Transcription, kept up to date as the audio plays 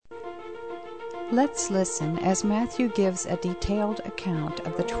Let's listen as Matthew gives a detailed account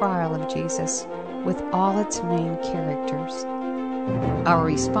of the trial of Jesus with all its main characters. Our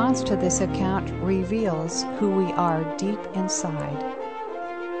response to this account reveals who we are deep inside.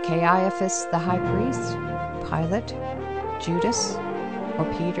 Caiaphas the high priest, Pilate, Judas,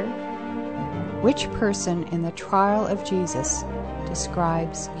 or Peter? Which person in the trial of Jesus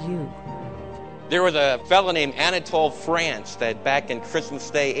describes you? There was a fellow named Anatole France that back in Christmas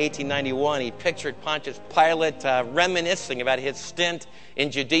Day 1891, he pictured Pontius Pilate reminiscing about his stint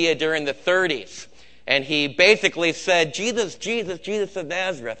in Judea during the 30s. And he basically said, Jesus of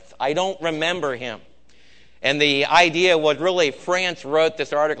Nazareth, I don't remember him. And the idea was really, France wrote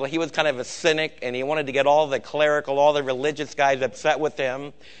this article. He was kind of a cynic, and he wanted to get all the clerical, all the religious guys upset with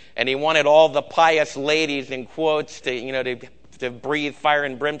him. And he wanted all the pious ladies, in quotes, to breathe fire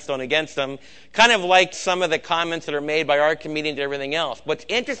and brimstone against them, kind of like some of the comments that are made by our comedians and everything else. What's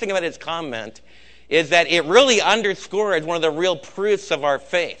interesting about his comment is that it really underscores one of the real proofs of our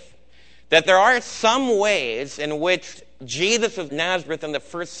faith, that there are some ways in which Jesus of Nazareth in the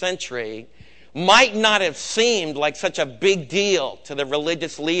first century might not have seemed like such a big deal to the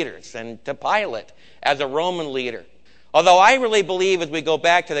religious leaders and to Pilate as a Roman leader. Although I really believe as we go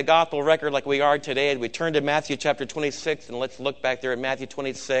back to the gospel record like we are today, and we turn to Matthew chapter 26, and let's look back there at Matthew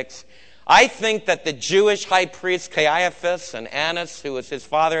 26, I think that the Jewish high priest Caiaphas and Annas, who was his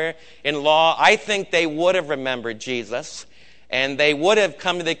father-in-law, I think they would have remembered Jesus, and they would have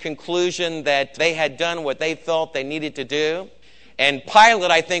come to the conclusion that they had done what they felt they needed to do. And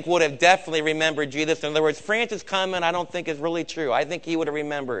Pilate, I think, would have definitely remembered Jesus. In other words, Francis' comment I don't think is really true. I think he would have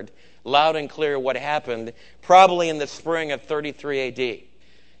remembered loud and clear what happened, probably in the spring of 33 A.D.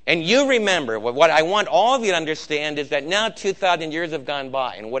 And you remember, what I want all of you to understand is that now 2,000 years have gone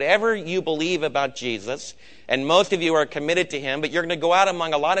by, and whatever you believe about Jesus, and most of you are committed to him, but you're going to go out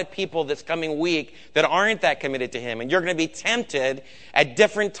among a lot of people this coming week that aren't that committed to him, and you're going to be tempted at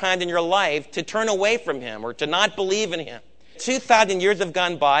different times in your life to turn away from him or to not believe in him. 2,000 years have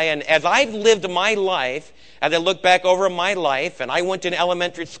gone by, and as I've lived my life, as I look back over my life, and I went to an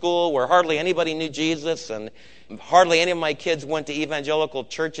elementary school where hardly anybody knew Jesus, and hardly any of my kids went to evangelical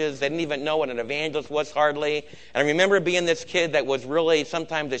churches. They didn't even know what an evangelist was hardly. And I remember being this kid that was really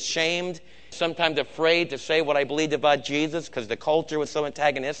sometimes ashamed, sometimes afraid to say what I believed about Jesus because the culture was so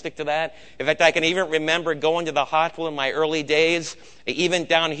antagonistic to that. In fact, I can even remember going to the hospital in my early days, even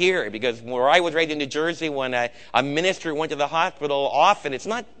down here, because where I was raised in New Jersey, when a minister went to the hospital, often, it's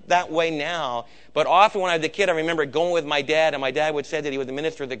not that way now, but often when I was a kid, I remember going with my dad, and my dad would say that he was the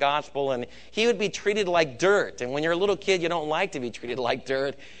minister of the gospel, and he would be treated like dirt. And when you're a little kid, you don't like to be treated like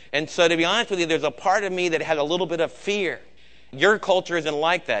dirt. And so to be honest with you, there's a part of me that had a little bit of fear. Your culture isn't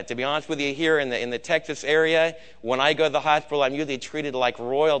like that. To be honest with you, here in the Texas area, when I go to the hospital, I'm usually treated like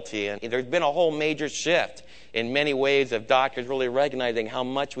royalty. And there's been a whole major shift in many ways of doctors really recognizing how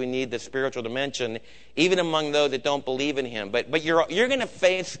much we need the spiritual dimension, even among those that don't believe in him. But you're going to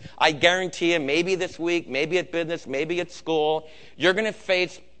face, I guarantee you, maybe this week, maybe at business, maybe at school, you're going to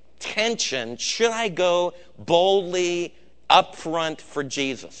face tension. Should I go boldly up front for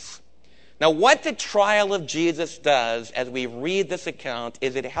Jesus? Now, what the trial of Jesus does as we read this account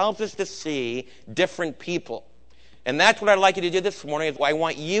is it helps us to see different people. And that's what I'd like you to do this morning. Is I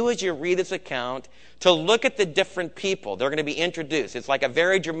want you, as you read this account, to look at the different people. They're going to be introduced. It's like a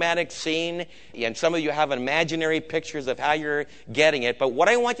very dramatic scene, and some of you have imaginary pictures of how you're getting it. But what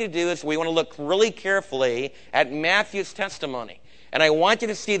I want you to do is we want to look really carefully at Matthew's testimony. And I want you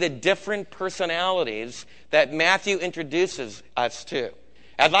to see the different personalities that Matthew introduces us to.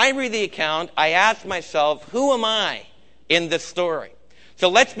 As I read the account, I ask myself, who am I in this story? So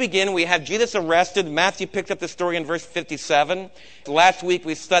let's begin. We have Jesus arrested. Matthew picks up the story in verse 57. Last week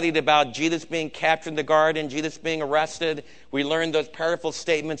we studied about Jesus being captured in the garden, Jesus being arrested. We learned those powerful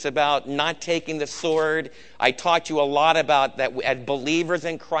statements about not taking the sword. I taught you a lot about that as believers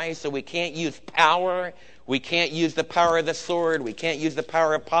in Christ, so we can't use power. We can't use the power of the sword. We can't use the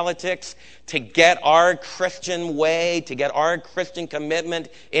power of politics to get our Christian way, to get our Christian commitment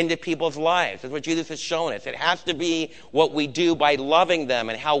into people's lives. That's what Jesus has shown us. It has to be what we do by loving them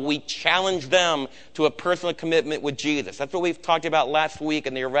and how we challenge them to a personal commitment with Jesus. That's what we've talked about last week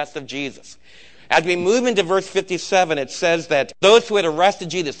in the arrest of Jesus. As we move into verse 57, it says that those who had arrested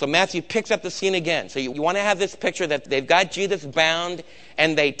Jesus, so Matthew picks up the scene again. So you want to have this picture that they've got Jesus bound,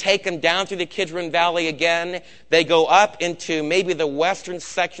 and they take him down through the Kidron Valley again. They go up into maybe the western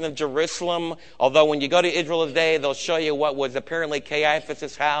section of Jerusalem, although when you go to Israel today, they'll show you what was apparently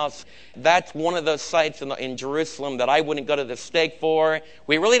Caiaphas' house. That's one of those sites in Jerusalem that I wouldn't go to the stake for.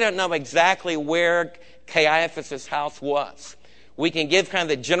 We really don't know exactly where Caiaphas' house was. We can give kind of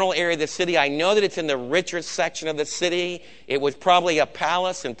the general area of the city. I know that it's in the richer section of the city. It was probably a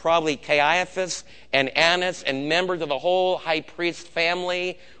palace, and probably Caiaphas and Annas and members of the whole high priest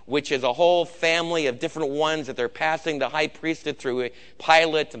family, which is a whole family of different ones that they're passing the high priesthood through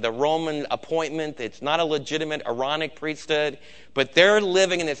Pilate, the Roman appointment. It's not a legitimate Aaronic priesthood, but they're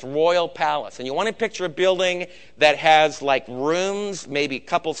living in this royal palace. And you want to picture a building that has like rooms, maybe a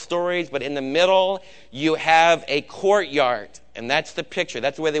couple stories, but in the middle you have a courtyard. And that's the picture.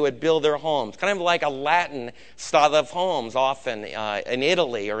 That's the way they would build their homes. Kind of like a Latin style of homes often in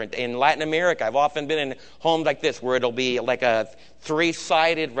Italy or in Latin America. I've often been in homes like this where it'll be like a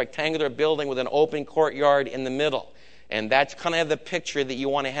three-sided rectangular building with an open courtyard in the middle. And that's kind of the picture that you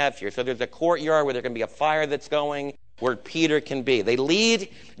want to have here. So there's a courtyard where there can be a fire that's going, where Peter can be. They lead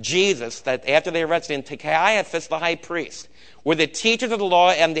Jesus, that after they arrested him, to Caiaphas the high priest, where the teachers of the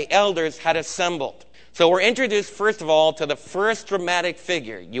law and the elders had assembled. So we're introduced, first of all, to the first dramatic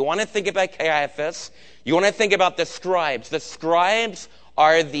figure. You want to think about Caiaphas. You want to think about the scribes. The scribes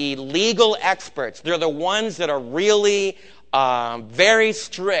are the legal experts. They're the ones that are really very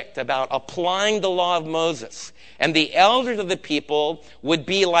strict about applying the law of Moses. And the elders of the people would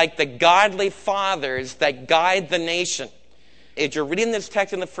be like the godly fathers that guide the nation. If you're reading this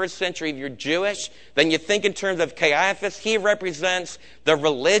text in the first century, if you're Jewish, then you think in terms of Caiaphas. He represents the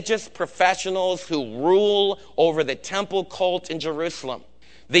religious professionals who rule over the temple cult in Jerusalem.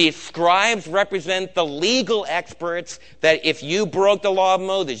 The scribes represent the legal experts that if you broke the law of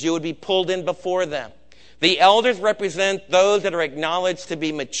Moses, you would be pulled in before them. The elders represent those that are acknowledged to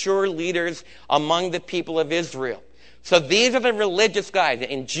be mature leaders among the people of Israel. So these are the religious guys.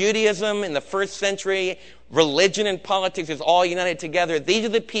 In Judaism, in the first century, religion and politics is all united together. These are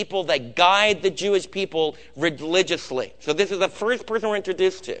the people that guide the Jewish people religiously. So this is the first person we're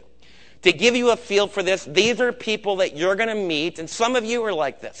introduced to. To give you a feel for this, these are people that you're going to meet, and some of you are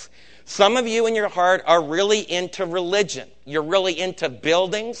like this. Some of you in your heart are really into religion. You're really into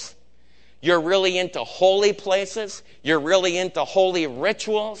buildings. You're really into holy places. You're really into holy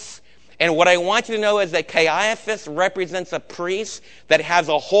rituals. And what I want you to know is that Caiaphas represents a priest that has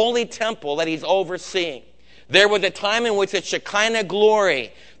a holy temple that he's overseeing. There was a time in which the Shekinah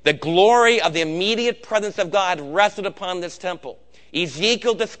glory, the glory of the immediate presence of God, rested upon this temple.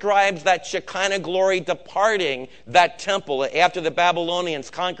 Ezekiel describes that Shekinah glory departing that temple after the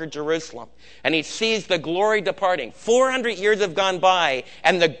Babylonians conquered Jerusalem. And he sees the glory departing. 400 years have gone by,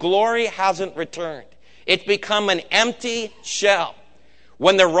 and the glory hasn't returned. It's become an empty shell.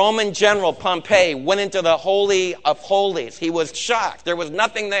 When the Roman general Pompey went into the Holy of Holies, he was shocked. There was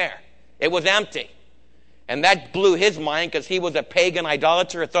nothing there. It was empty. And that blew his mind because he was a pagan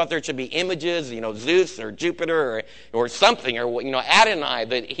idolater, thought there should be images, Zeus or Jupiter or something, or, Adonai,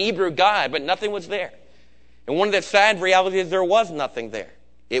 the Hebrew god, but nothing was there. And one of the sad realities is there was nothing there.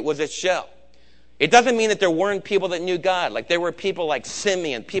 It was a shell. It doesn't mean that there weren't people that knew God. Like there were people like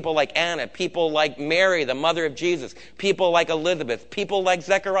Simeon, people like Anna, people like Mary, the mother of Jesus, people like Elizabeth, people like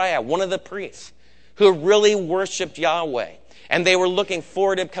Zechariah, one of the priests, who really worshiped Yahweh. And they were looking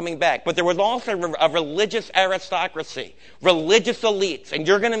forward to coming back. But there was also a religious aristocracy, religious elites, and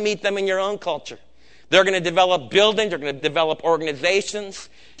you're going to meet them in your own culture. They're going to develop buildings, they're going to develop organizations.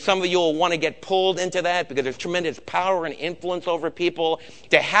 Some of you will want to get pulled into that because there's tremendous power and influence over people.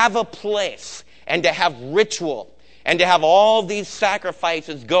 To have a place and to have ritual and to have all these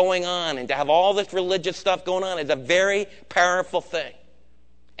sacrifices going on and to have all this religious stuff going on is a very powerful thing.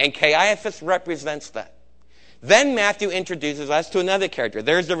 And Caiaphas represents that. Then Matthew introduces us to another character.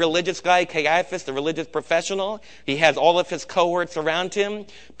 There's the religious guy, Caiaphas, the religious professional. He has all of his cohorts around him.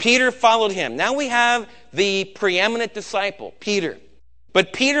 Peter followed him. Now we have the preeminent disciple, Peter.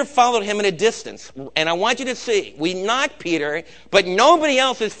 But Peter followed him at a distance. And I want you to see, we knock Peter, but nobody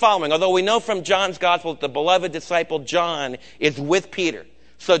else is following. Although we know from John's gospel that the beloved disciple John is with Peter.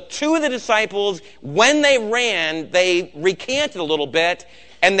 So two of the disciples, when they ran, they recanted a little bit.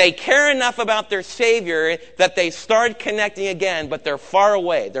 And they care enough about their Savior that they start connecting again, but they're far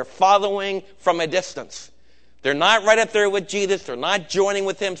away. They're following from a distance. They're not right up there with Jesus. They're not joining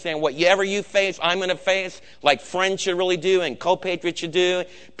with him, saying, whatever you face, I'm going to face, like friends should really do and co-patriots should do.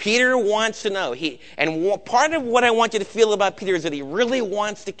 Peter wants to know. Part of what I want you to feel about Peter is that he really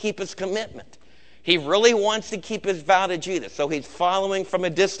wants to keep his commitment. He really wants to keep his vow to Jesus, so he's following from a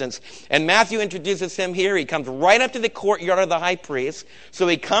distance. And Matthew introduces him here. He comes right up to the courtyard of the high priest. So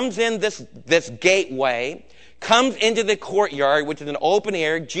he comes in this gateway, comes into the courtyard, which is an open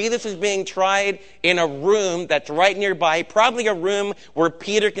air. Jesus is being tried in a room that's right nearby, probably a room where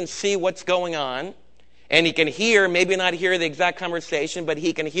Peter can see what's going on. and he can hear, maybe not hear the exact conversation, but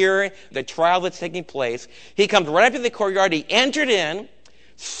he can hear the trial that's taking place. He comes right up to the courtyard. He entered in,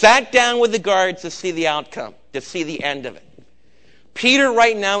 sat down with the guards to see the outcome, to see the end of it. Peter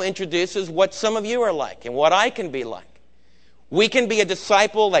right now introduces what some of you are like and what I can be like. We can be a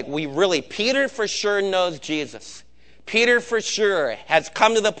disciple like Peter for sure knows Jesus. Peter for sure has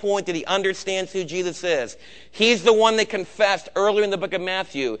come to the point that he understands who Jesus is. He's the one that confessed earlier in the book of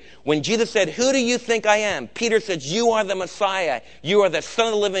Matthew. When Jesus said, "Who do you think I am?" Peter said, "You are the Messiah. You are the Son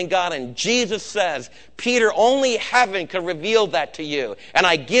of the living God." And Jesus says, "Peter, only heaven could reveal that to you. And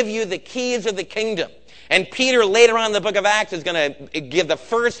I give you the keys of the kingdom." And Peter, later on in the book of Acts, is going to give the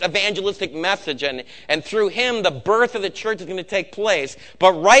first evangelistic message. And through him, the birth of the church is going to take place.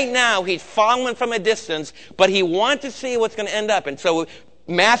 But right now, he's following from a distance, but he wants to see what's going to end up. And so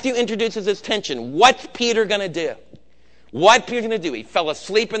Matthew introduces this tension. What's Peter going to do? What Peter's going to do? He fell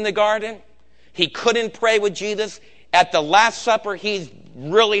asleep in the garden. He couldn't pray with Jesus. At the Last Supper, he's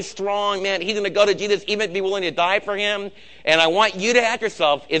really strong, man. He's going to go to Jesus, even be willing to die for him. And I want you to ask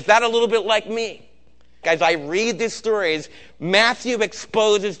yourself, is that a little bit like me? As I read these stories, Matthew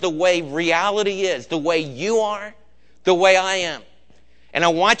exposes the way reality is, the way you are, the way I am. And I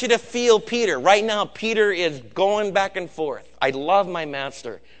want you to feel Peter. Right now, Peter is going back and forth. I love my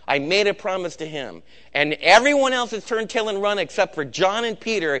master. I made a promise to him. And everyone else has turned tail and run except for John and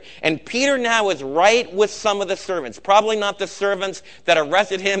Peter. And Peter now is right with some of the servants. Probably not the servants that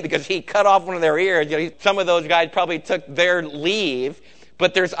arrested him because he cut off one of their ears. Some of those guys probably took their leave.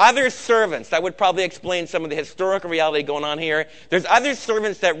 But there's other servants. That would probably explain some of the historical reality going on here. There's other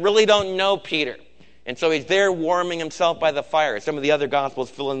servants that really don't know Peter. And so he's there warming himself by the fire. Some of the other Gospels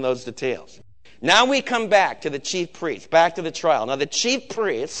fill in those details. Now we come back to the chief priests, back to the trial. Now the chief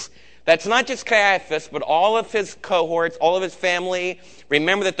priests, that's not just Caiaphas, but all of his cohorts, all of his family.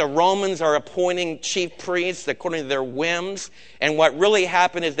 Remember that the Romans are appointing chief priests according to their whims. And what really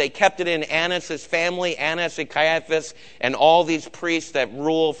happened is they kept it in Annas' family, Annas and Caiaphas, and all these priests that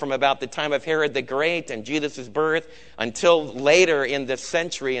rule from about the time of Herod the Great and Jesus' birth until later in this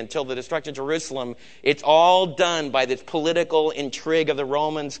century, until the destruction of Jerusalem. It's all done by this political intrigue of the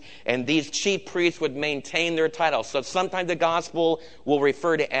Romans, and these chief priests would maintain their titles. So sometimes the gospel will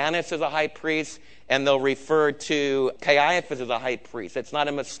refer to Annas as a high priest, and they'll refer to Caiaphas as a high priest. It's not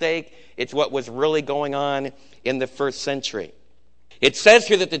a mistake. It's what was really going on in the first century. It says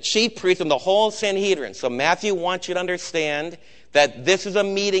here that the chief priests and the whole Sanhedrin. So Matthew wants you to understand that this is a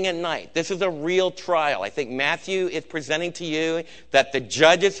meeting at night. This is a real trial. I think Matthew is presenting to you that the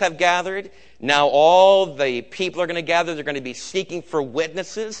judges have gathered. Now all the people are going to gather. They're going to be seeking for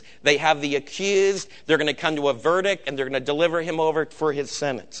witnesses. They have the accused. They're going to come to a verdict, and they're going to deliver him over for his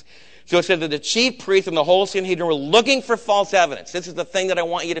sentence. So it says that the chief priests and the whole Sanhedrin were looking for false evidence. This is the thing that I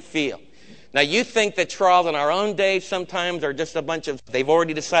want you to feel. Now, you think that trials in our own day sometimes are just a bunch of, they've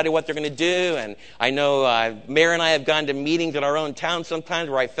already decided what they're going to do. And I know Mary and I have gone to meetings in our own town sometimes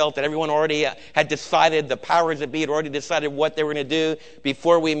where I felt that everyone already had decided, the powers that be had already decided what they were going to do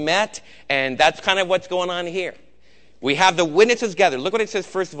before we met. And that's kind of what's going on here. We have the witnesses gathered. Look what it says,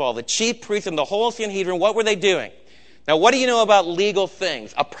 first of all. The chief priests and the whole Sanhedrin, what were they doing? Now, what do you know about legal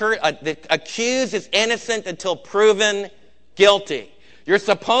things? The accused is innocent until proven guilty. You're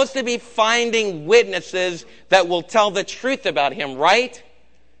supposed to be finding witnesses that will tell the truth about him, right?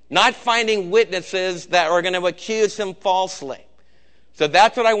 Not finding witnesses that are going to accuse him falsely. So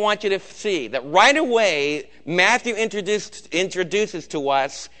that's what I want you to see. That right away, Matthew introduces to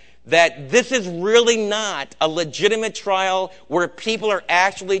us that this is really not a legitimate trial where people are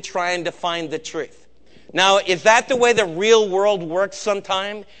actually trying to find the truth. Now, is that the way the real world works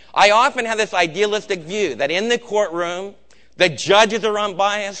sometime? I often have this idealistic view that in the courtroom, the judges are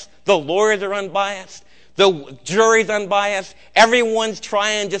unbiased, the lawyers are unbiased, the jury's unbiased, everyone's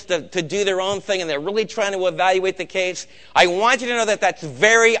trying just to do their own thing, and they're really trying to evaluate the case. I want you to know that that's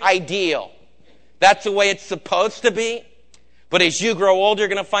very ideal. That's the way it's supposed to be. But as you grow older, you're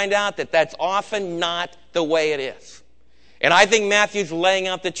going to find out that that's often not the way it is. And I think Matthew's laying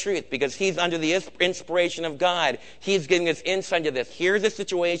out the truth because he's under the inspiration of God. He's giving us insight into this. Here's a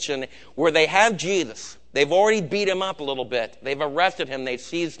situation where they have Jesus. They've already beat him up a little bit. They've arrested him. They've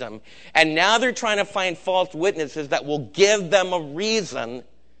seized him. And now they're trying to find false witnesses that will give them a reason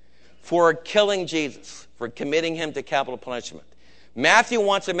for killing Jesus, for committing him to capital punishment. Matthew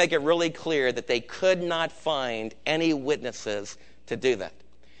wants to make it really clear that they could not find any witnesses to do that.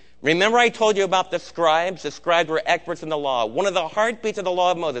 Remember I told you about the scribes? The scribes were experts in the law. One of the heartbeats of the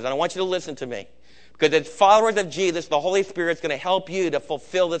law of Moses, and I want you to listen to me, Because as followers of Jesus, the Holy Spirit is going to help you to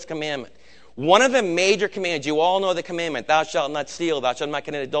fulfill this commandment. One of the major commands, you all know the commandment, thou shalt not steal, thou shalt not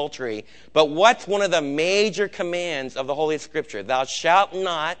commit adultery. But what's one of the major commands of the Holy Scripture? Thou shalt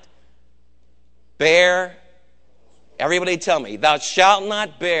not bear, everybody tell me, thou shalt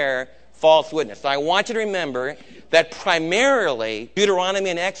not bear false witness. Now, I want you to remember that primarily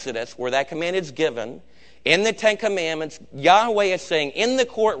Deuteronomy and Exodus, where that command is given, in the Ten Commandments, Yahweh is saying in the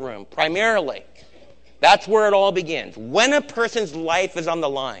courtroom, primarily, that's where it all begins. When a person's life is on the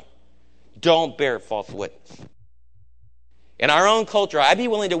line, don't bear false witness. In our own culture, I'd be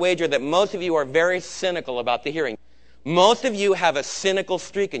willing to wager that most of you are very cynical about the hearing. Most of you have a cynical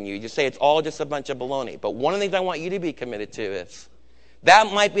streak in you. You say it's all just a bunch of baloney. But one of the things I want you to be committed to is,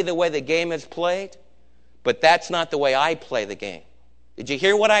 that might be the way the game is played, but that's not the way I play the game. Did you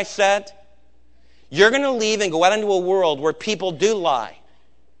hear what I said? You're going to leave and go out into a world where people do lie.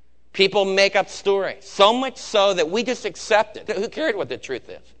 People make up stories. So much so that we just accept it. Who cares what the truth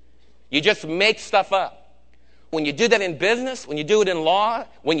is? You just make stuff up. When you do that in business, when you do it in law,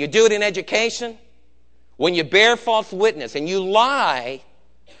 when you do it in education, when you bear false witness and you lie,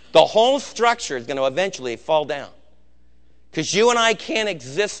 the whole structure is going to eventually fall down. Because you and I can't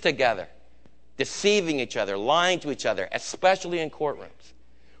exist together, deceiving each other, lying to each other, especially in courtrooms.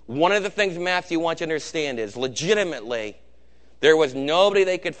 One of the things Matthew wants you to understand is, legitimately, there was nobody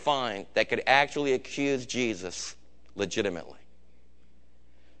they could find that could actually accuse Jesus legitimately.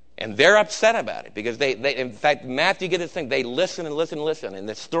 And they're upset about it because they in fact, Matthew gets this thing. They listen and listen and listen, and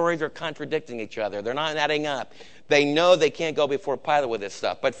the stories are contradicting each other. They're not adding up. They know they can't go before Pilate with this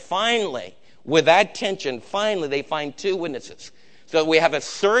stuff. But finally, with that tension, finally they find two witnesses. So we have a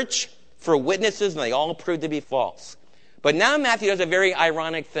search for witnesses, and they all prove to be false. But now Matthew does a very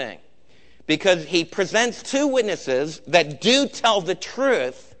ironic thing, because he presents two witnesses that do tell the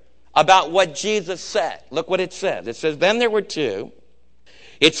truth about what Jesus said. Look what it says. It says, then there were two.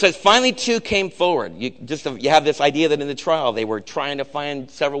 It says, finally two came forward. You have this idea that in the trial they were trying to find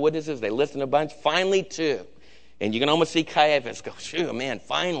several witnesses. They listed a bunch. Finally two. And you can almost see Caiaphas go, phew, man,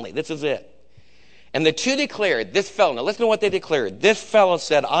 finally, this is it. And the two declared, this fellow, now listen to what they declared. This fellow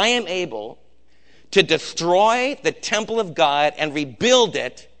said, I am able to destroy the temple of God and rebuild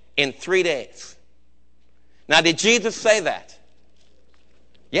it in 3 days. Now, did Jesus say that?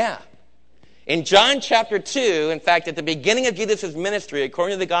 Yeah. In John chapter 2, in fact, at the beginning of Jesus' ministry,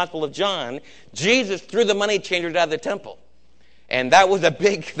 according to the Gospel of John, Jesus threw the money changers out of the temple. And that was a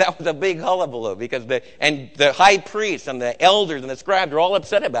big hullabaloo, because the high priest and the elders and the scribes are all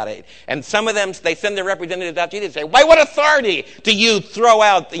upset about it. And some of them, they send their representatives out to Jesus and say, by what authority do you throw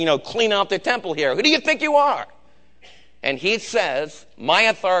out, clean out the temple here? Who do you think you are? And he says, my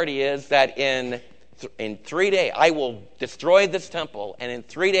authority is that in 3 days, I will destroy this temple, and in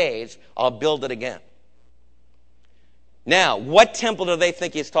 3 days, I'll build it again. Now, what temple do they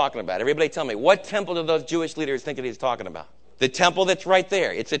think he's talking about? Everybody tell me, what temple do those Jewish leaders think that he's talking about? The temple that's right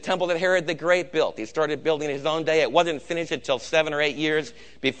there. It's a temple that Herod the Great built. He started building in his own day. It wasn't finished until 7 or 8 years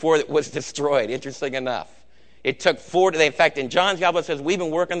before it was destroyed, interesting enough. It took 4 days. In fact, in John's Gospel it says, we've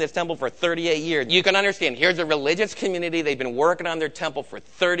been working on this temple for 38 years. You can understand, here's a religious community. They've been working on their temple for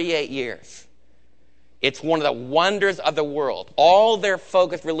 38 years. It's one of the wonders of the world. All they're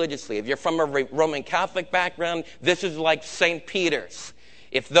focused religiously. If you're from a Roman Catholic background, this is like St. Peter's.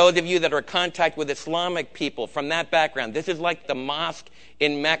 If those of you that are in contact with Islamic people from that background, this is like the mosque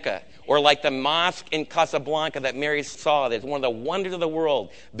in Mecca, or like the mosque in Casablanca that Mary saw. It's one of the wonders of the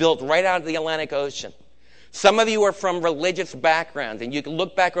world, built right out of the Atlantic Ocean. Some of you are from religious backgrounds, and you can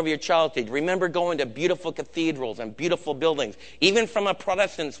look back over your childhood. Remember going to beautiful cathedrals and beautiful buildings, even from a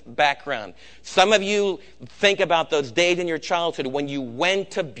Protestant background. Some of you think about those days in your childhood when you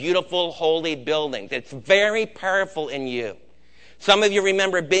went to beautiful, holy buildings. It's very powerful in you. Some of you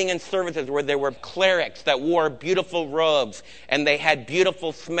remember being in services where there were clerics that wore beautiful robes, and they had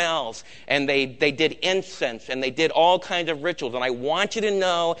beautiful smells, and they did incense, and they did all kinds of rituals. And I want you to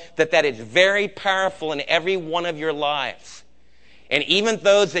know that that is very powerful in every one of your lives. And even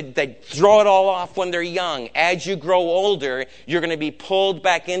those that throw it all off when they're young, as you grow older, you're going to be pulled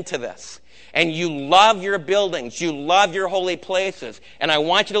back into this. And you love your buildings. You love your holy places. And I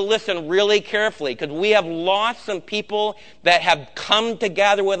want you to listen really carefully, because we have lost some people that have come to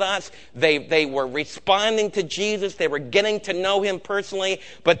gather with us. They were responding to Jesus. They were getting to know him personally,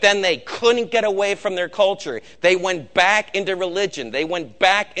 but then they couldn't get away from their culture. They went back into religion. They went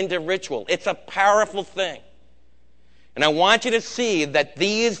back into ritual. It's a powerful thing. And I want you to see that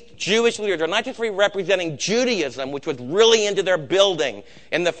these Jewish leaders are not just representing Judaism, which was really into their building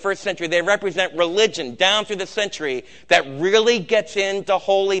in the first century. They represent religion down through the century that really gets into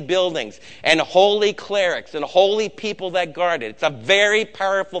holy buildings and holy clerics and holy people that guard it. It's a very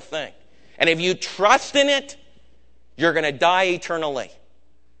powerful thing. And if you trust in it, you're going to die eternally.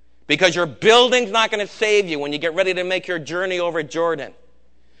 Because your building's not going to save you when you get ready to make your journey over Jordan.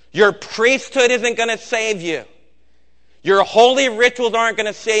 Your priesthood isn't going to save you. Your holy rituals aren't going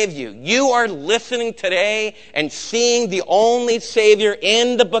to save you. You are listening today and seeing the only Savior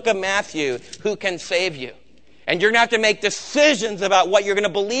in the book of Matthew who can save you. And you're going to have to make decisions about what you're going to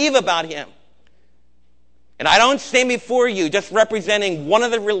believe about him. And I don't stand before you just representing one of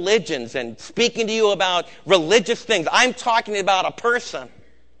the religions and speaking to you about religious things. I'm talking about a person.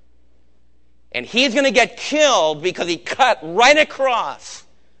 And he's going to get killed because he cut right across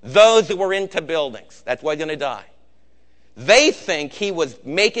those who were into buildings. That's why he's going to die. They think he was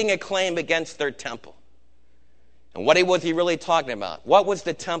making a claim against their temple. And what was he really talking about? What was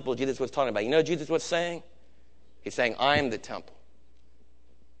the temple Jesus was talking about? You know what Jesus was saying? He's saying, I am the temple.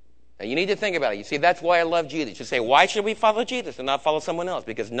 Now you need to think about it. You see, that's why I love Jesus. You say, why should we follow Jesus and not follow someone else?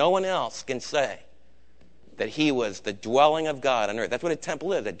 Because no one else can say that he was the dwelling of God on earth. That's what a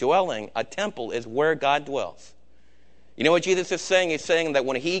temple is. A temple is where God dwells. You know what Jesus is saying? He's saying that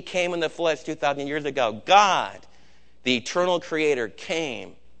when he came in the flesh 2,000 years ago, God, the eternal creator,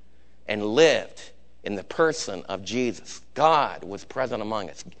 came and lived in the person of Jesus. God was present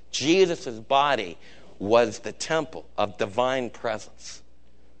among us. Jesus' body was the temple of divine presence.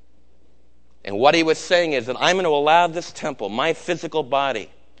 And what he was saying is that I'm going to allow this temple, my physical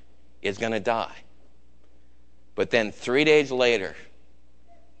body, is going to die. But then 3 days later,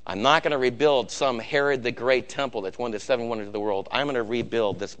 I'm not going to rebuild some Herod the Great temple that's one of the 7 wonders of the world. I'm going to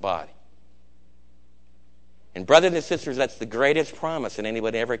rebuild this body. And brothers and sisters, that's the greatest promise that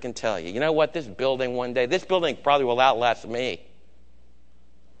anybody ever can tell you. You know what? This building probably will outlast me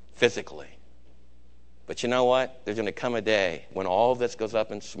physically. But you know what? There's going to come a day when all this goes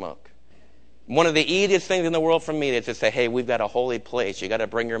up in smoke. One of the easiest things in the world for me is to say, hey, we've got a holy place. You've got to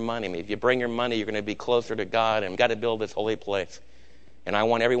bring your money. If you bring your money, you're going to be closer to God, and we've got to build this holy place. And I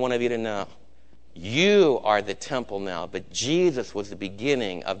want every one of you to know, you are the temple now, but Jesus was the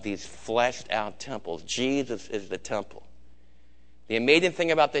beginning of these fleshed-out temples. Jesus is the temple. The amazing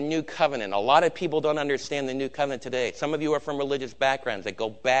thing about the New Covenant, a lot of people don't understand the New Covenant today. Some of you are from religious backgrounds that go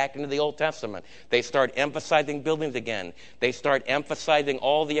back into the Old Testament. They start emphasizing buildings again. They start emphasizing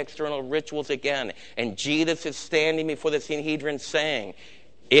all the external rituals again. And Jesus is standing before the Sanhedrin saying,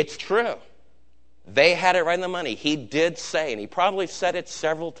 it's true. They had it right in the money. He did say, and he probably said it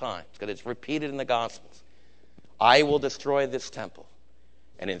several times, because it's repeated in the Gospels, I will destroy this temple,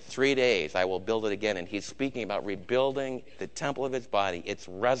 and in 3 days I will build it again. And he's speaking about rebuilding the temple of his body. It's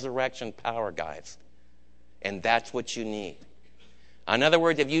resurrection power, guys. And that's what you need. In other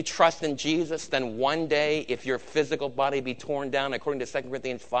words, if you trust in Jesus, then one day, if your physical body be torn down, according to 2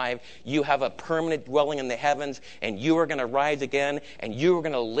 Corinthians 5, you have a permanent dwelling in the heavens, and you are going to rise again, and you are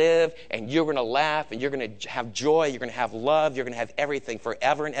going to live, and you're going to laugh, and you're going to have joy, you're going to have love, you're going to have everything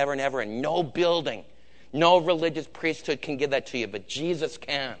forever and ever and ever, and no building, no religious priesthood can give that to you, but Jesus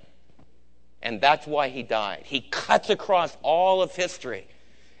can. And that's why he died. He cuts across all of history,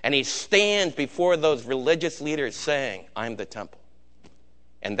 and he stands before those religious leaders saying, I'm the temple.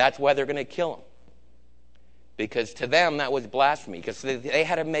 And that's why they're going to kill him. Because to them, that was blasphemy. Because they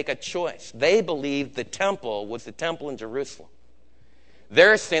had to make a choice. They believed the temple was the temple in Jerusalem.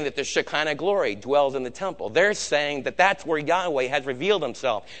 They're saying that the Shekinah glory dwells in the temple. They're saying that that's where Yahweh has revealed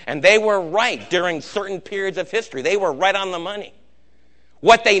himself. And they were right during certain periods of history. They were right on the money.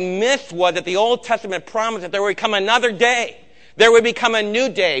 What they missed was that the Old Testament promised that there would come another day. There would become a new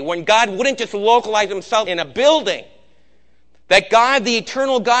day when God wouldn't just localize himself in a building. That God, the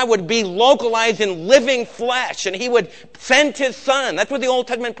eternal God, would be localized in living flesh, and he would send his son. That's what the Old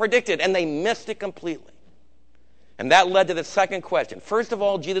Testament predicted, and they missed it completely. And that led to the second question. First of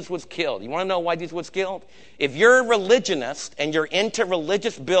all, Jesus was killed. You want to know why Jesus was killed? If you're a religionist and you're into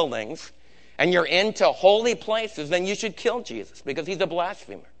religious buildings and you're into holy places, then you should kill Jesus because he's a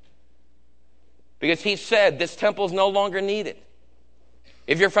blasphemer. Because he said this temple is no longer needed.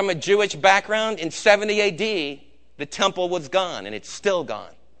 If you're from a Jewish background, in 70 A.D., the temple was gone, and it's still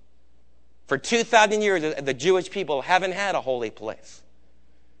gone. For 2,000 years, the Jewish people haven't had a holy place.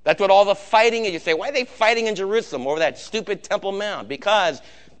 That's what all the fighting is. You say, why are they fighting in Jerusalem over that stupid Temple Mount? Because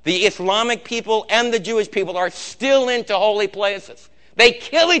the Islamic people and the Jewish people are still into holy places. They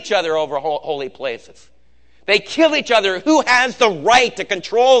kill each other over holy places. They kill each other. Who has the right to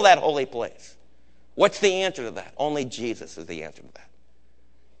control that holy place? What's the answer to that? Only Jesus is the answer to that.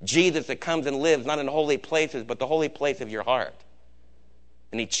 Jesus that comes and lives not in holy places, but the holy place of your heart.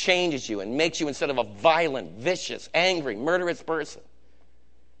 And he changes you and makes you, instead of a violent, vicious, angry, murderous person,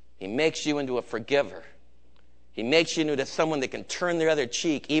 he makes you into a forgiver. He makes you into someone that can turn the other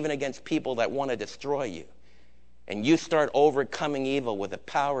cheek even against people that want to destroy you. And you start overcoming evil with the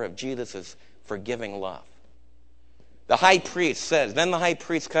power of Jesus' forgiving love. The high priest says, then the high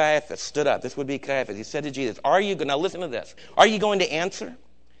priest Caiaphas stood up. This would be Caiaphas. He said to Jesus, now listen to this. Are you going to answer?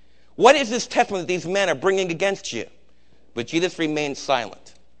 What is this testimony that these men are bringing against you? But Jesus remained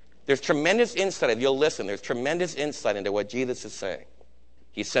silent. There's tremendous insight, if you'll listen, there's tremendous insight into what Jesus is saying.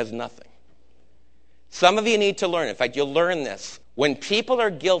 He says nothing. Some of you need to learn. In fact, you'll learn this. When people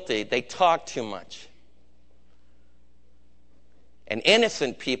are guilty, they talk too much. And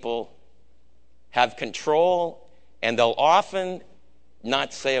innocent people have control, and they'll often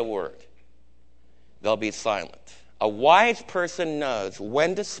not say a word. They'll be silent. A wise person knows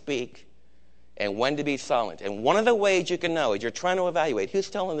when to speak and when to be silent. And one of the ways you can know is you're trying to evaluate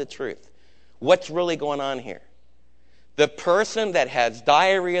who's telling the truth. What's really going on here? The person that has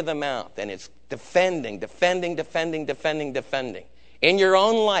diarrhea of the mouth and is defending. In your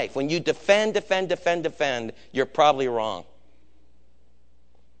own life, when you defend, you're probably wrong.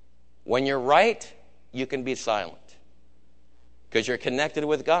 When you're right, you can be silent. Because you're connected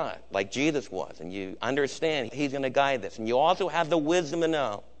with God, like Jesus was. And you understand he's going to guide this. And you also have the wisdom to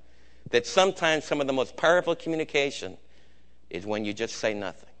know that sometimes some of the most powerful communication is when you just say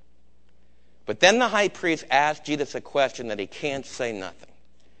nothing. But then the high priest asked Jesus a question that he can't say nothing.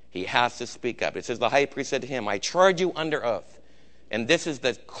 He has to speak up. It says the high priest said to him, I charge you under oath. And this is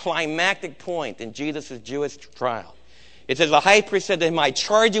the climactic point in Jesus' Jewish trial. It says the high priest said to him, I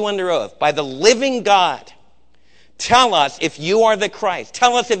charge you under oath by the living God. Tell us if you are the Christ.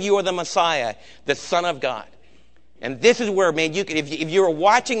 Tell us if you are the Messiah, the Son of God. And this is where, man, if you were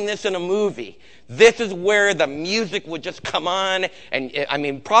watching this in a movie, this is where the music would just come on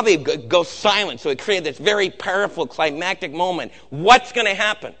and, probably go silent. So it created this very powerful climactic moment. What's going to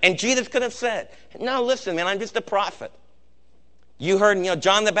happen? And Jesus could have said, no, listen, man, I'm just a prophet. You heard,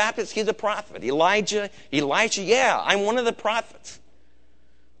 John the Baptist, he's a prophet. Elijah, yeah, I'm one of the prophets.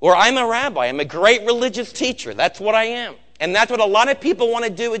 Or I'm a rabbi. I'm a great religious teacher. That's what I am. And that's what a lot of people want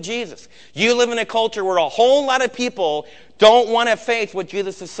to do with Jesus. You live in a culture where a whole lot of people don't want to face what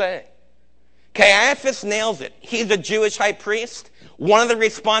Jesus is saying. Caiaphas nails it. He's a Jewish high priest. One of the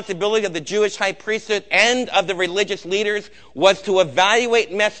responsibilities of the Jewish high priesthood and of the religious leaders was to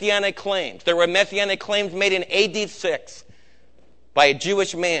evaluate messianic claims. There were messianic claims made in AD 6 by a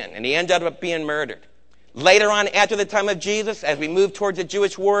Jewish man, and he ended up being murdered. Later on, after the time of Jesus, as we move towards the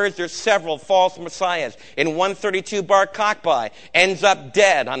Jewish wars, there's several false messiahs. In 132, Bar Kokhba ends up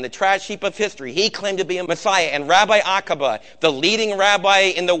dead on the trash heap of history. He claimed to be a messiah. And Rabbi Akiba, the leading rabbi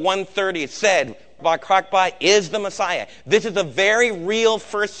in the 130s, said Bar Kokhba is the messiah. This is a very real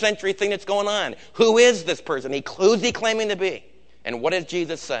first century thing that's going on. Who is this person? Who's he claiming to be? And what does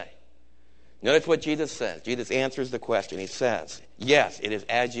Jesus say? Notice what Jesus says. Jesus answers the question. He says, yes, it is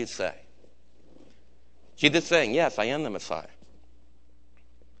as you say. Jesus saying, yes, I am the Messiah.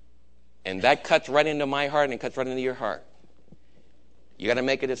 And that cuts right into my heart and cuts right into your heart. You got to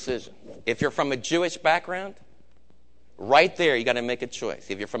make a decision. If you're from a Jewish background, right there you got to make a choice.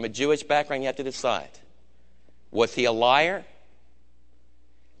 If you're from a Jewish background, you have to decide. Was he a liar?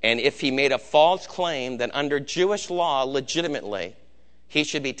 And if he made a false claim, then under Jewish law, legitimately, he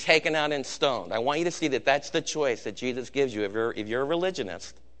should be taken out and stoned. I want you to see that that's the choice that Jesus gives you if you're a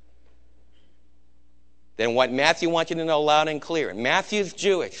religionist. Then what Matthew wants you to know loud and clear. Matthew's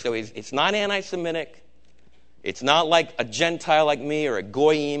Jewish, so it's not anti-Semitic. It's not like a Gentile like me, or a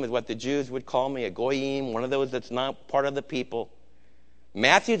goyim is what the Jews would call me, a goyim, one of those that's not part of the people.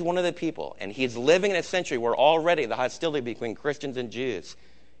 Matthew's one of the people, and he's living in a century where already the hostility between Christians and Jews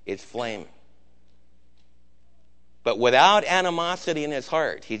is flaming. But without animosity in his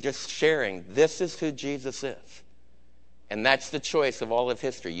heart, he's just sharing, this is who Jesus is. And that's the choice of all of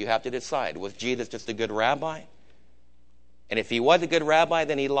history. You have to decide, was Jesus just a good rabbi? And if he was a good rabbi,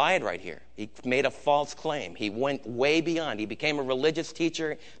 then he lied right here. He made a false claim. He went way beyond. He became a religious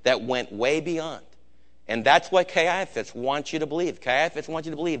teacher that went way beyond. And that's what Caiaphas wants you to believe. Caiaphas wants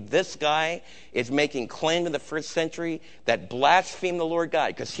you to believe this guy is making claim in the first century that blaspheme the Lord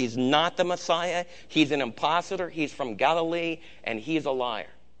God, because he's not the Messiah. He's an impostor. He's from Galilee, and he's a liar.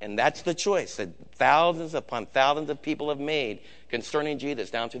 And that's the choice that thousands upon thousands of people have made concerning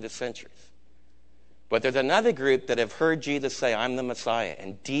Jesus down through the centuries. But there's another group that have heard Jesus say, I'm the Messiah.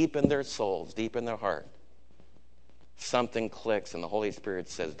 And deep in their souls, deep in their heart, something clicks and the Holy Spirit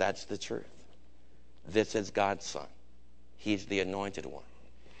says, that's the truth. This is God's Son. He's the anointed one.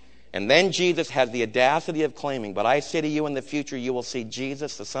 And then Jesus has the audacity of claiming, but I say to you, in the future you will see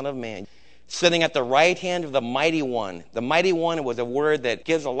Jesus, the Son of Man, sitting at the right hand of the Mighty One. The Mighty One was a word that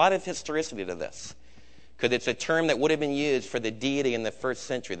gives a lot of historicity to this, because it's a term that would have been used for the deity in the first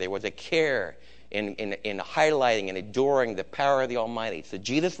century. There was a care in highlighting and adoring the power of the Almighty. So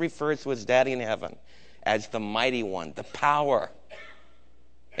Jesus refers to his daddy in heaven as the Mighty One, the power.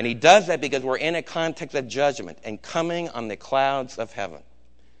 And he does that because we're in a context of judgment and coming on the clouds of heaven.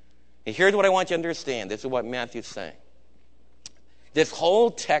 And here's what I want you to understand. This is what Matthew's saying. This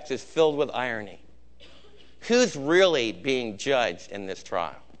whole text is filled with irony. Who's really being judged in this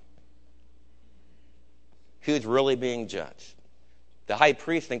trial? Who's really being judged? The high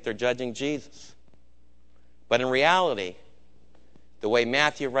priests think they're judging Jesus. But in reality, the way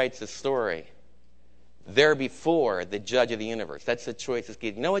Matthew writes the story, they're before the judge of the universe. That's the choice is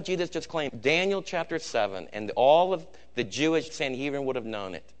given. You know what Jesus just claimed? Daniel chapter 7, and all of the Jewish Sanhedrin would have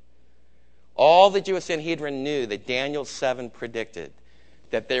known it. All the Jewish Sanhedrin knew that Daniel 7 predicted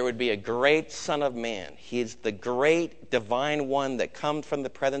that there would be a great Son of Man. He is the great divine one that comes from the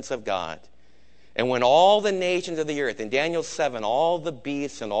presence of God. And when all the nations of the earth, in Daniel 7, all the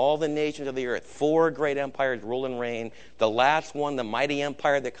beasts and all the nations of the earth, 4 great empires rule and reign, the last one, the mighty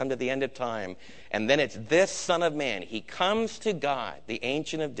empire that comes at the end of time, and then it's this Son of Man. He comes to God, the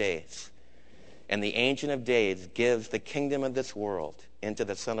Ancient of Days, and the Ancient of Days gives the kingdom of this world into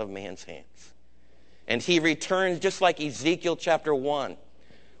the Son of Man's hands. And he returns just like Ezekiel chapter 1.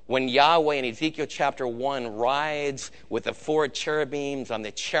 When Yahweh in Ezekiel chapter 1 rides with the 4 cherubims on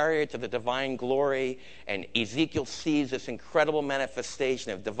the chariots of the divine glory, and Ezekiel sees this incredible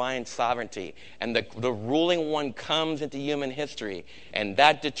manifestation of divine sovereignty, and the ruling one comes into human history, and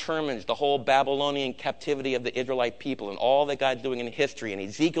that determines the whole Babylonian captivity of the Israelite people and all that God's doing in history, and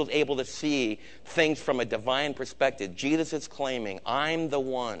Ezekiel's able to see things from a divine perspective. Jesus is claiming, I'm the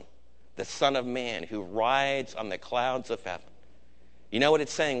one, the Son of Man, who rides on the clouds of heaven. You know what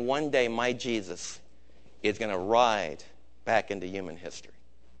it's saying? One day my Jesus is going to ride back into human history.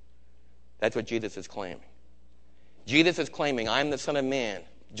 That's what Jesus is claiming. Jesus is claiming, I'm the Son of Man.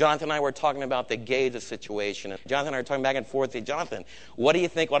 Jonathan and I were talking about the Gaza situation. Jonathan and I were talking back and forth. Say, Jonathan, what do you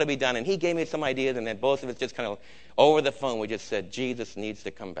think ought to be done? And he gave me some ideas, and then both of us just kind of, over the phone, we just said, Jesus needs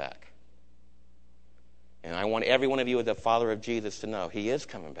to come back. And I want every one of you as a follower of Jesus to know he is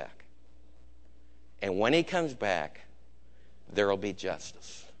coming back. And when he comes back, there will be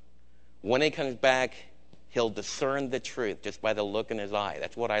justice. When he comes back, he'll discern the truth just by the look in his eye.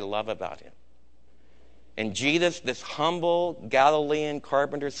 That's what I love about him. And Jesus, this humble Galilean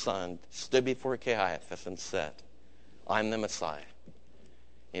carpenter's son, stood before Caiaphas and said, I'm the Messiah.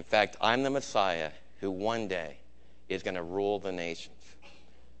 In fact, I'm the Messiah who one day is going to rule the nations.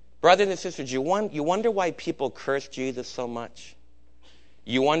 Brothers and sisters, you wonder why people curse Jesus so much?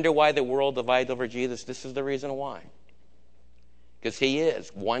 You wonder why the world divides over Jesus? This is the reason why. Because he is,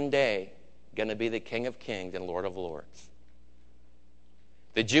 one day, going to be the King of Kings and Lord of Lords.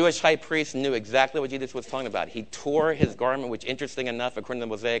 The Jewish high priest knew exactly what Jesus was talking about. He tore his garment, which, interesting enough, according to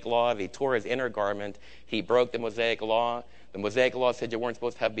the Mosaic law, if he tore his inner garment, he broke the Mosaic law. The Mosaic law said you weren't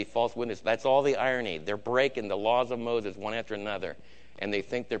supposed to be false witness. That's all the irony. They're breaking the laws of Moses one after another, and they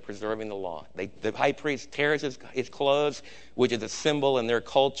think they're preserving the law. The high priest tears his clothes, which is a symbol in their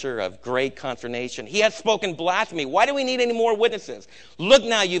culture of great consternation. He has spoken blasphemy. Why do we need any more witnesses? Look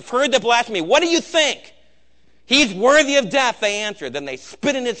now, you've heard the blasphemy. What do you think? He's worthy of death, they answered. Then they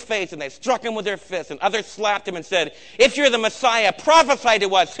spit in his face, and they struck him with their fists, and others slapped him and said, if you're the Messiah, prophesy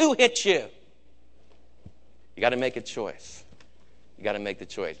to us. Who hit you? You got to make a choice. You got to make the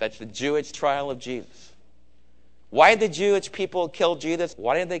choice. That's the Jewish trial of Jesus. Why did the Jewish people kill Jesus?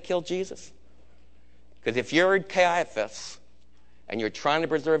 Why did they kill Jesus? Because if you're Caiaphas and you're trying to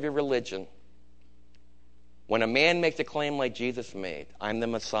preserve your religion, when a man makes a claim like Jesus made, I'm the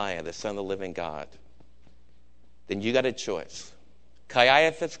Messiah, the Son of the living God, then you got a choice.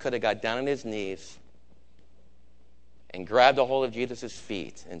 Caiaphas could have got down on his knees and grabbed a hold of Jesus'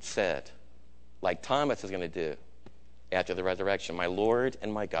 feet and said, like Thomas is going to do after the resurrection, my Lord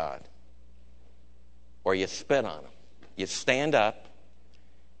and my God. Or you spit on him. You stand up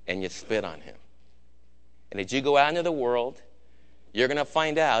and you spit on him. And as you go out into the world, you're going to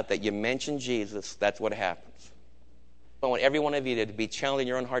find out that you mention Jesus. That's what happens. I want every one of you to be challenged in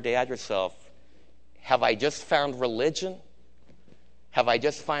your own heart to ask yourself, have I just found religion? Have I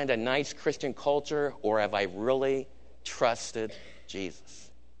just found a nice Christian culture? Or have I really trusted Jesus?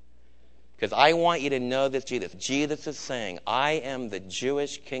 Because I want you to know this, Jesus. Jesus is saying, I am the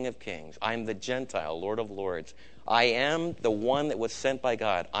Jewish King of Kings. I'm the Gentile Lord of Lords. I am the one that was sent by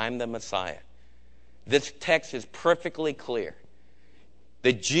God. I'm the Messiah. This text is perfectly clear.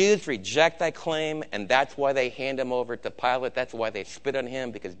 The Jews reject that claim, and that's why they hand him over to Pilate. That's why they spit on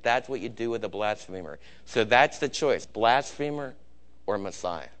him, because that's what you do with a blasphemer. So that's the choice, blasphemer or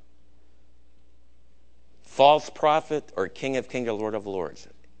Messiah. False prophet or King of Kings or Lord of Lords.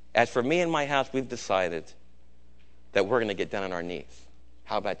 As for me and my house, we've decided that we're going to get down on our knees.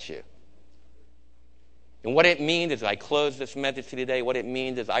 How about you? And what it means is, I close this message today, what it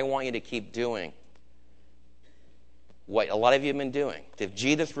means is I want you to keep doing what a lot of you have been doing. If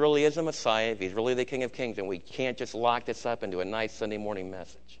Jesus really is a Messiah, if he's really the King of Kings, then we can't just lock this up into a nice Sunday morning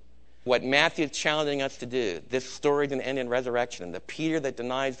message. What Matthew is challenging us to do, this story is going to end in resurrection. And the Peter that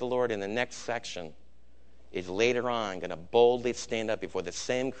denies the Lord in the next section is later on going to boldly stand up before the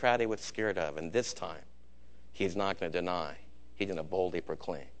same crowd he was scared of. And this time, he's not going to deny. He's going to boldly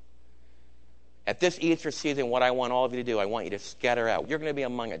proclaim. At this Easter season, what I want all of you to do, I want you to scatter out. You're going to be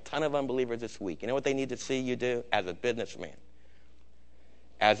among a ton of unbelievers this week. You know what they need to see you do as a businessman,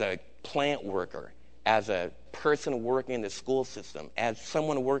 as a plant worker, as a person working in the school system, as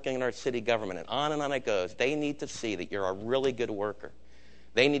someone working in our city government, and on it goes. They need to see that you're a really good worker.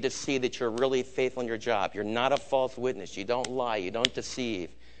 They need to see that you're really faithful in your job. You're not a false witness. You don't lie. You don't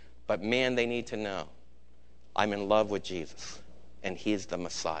deceive. But man, they need to know, I'm in love with Jesus, and he's the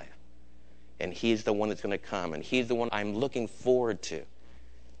Messiah. And he's the one that's going to come. And he's the one I'm looking forward to,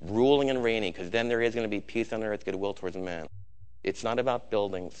 ruling and reigning, because then there is going to be peace on earth, goodwill towards men. It's not about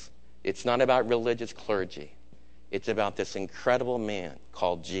buildings. It's not about religious clergy. It's about this incredible man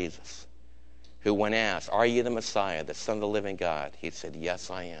called Jesus, who when asked, are you the Messiah, the Son of the living God? He said,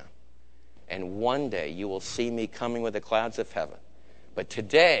 yes, I am. And one day you will see me coming with the clouds of heaven. But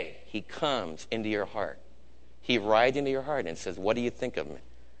today he comes into your heart. He rides into your heart and says, what do you think of me?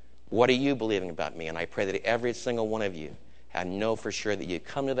 What are you believing about me? And I pray that every single one of you know for sure that you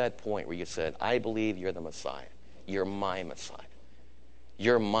come to that point where you said, I believe you're the Messiah. You're my Messiah.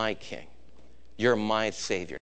 You're my King. You're my Savior.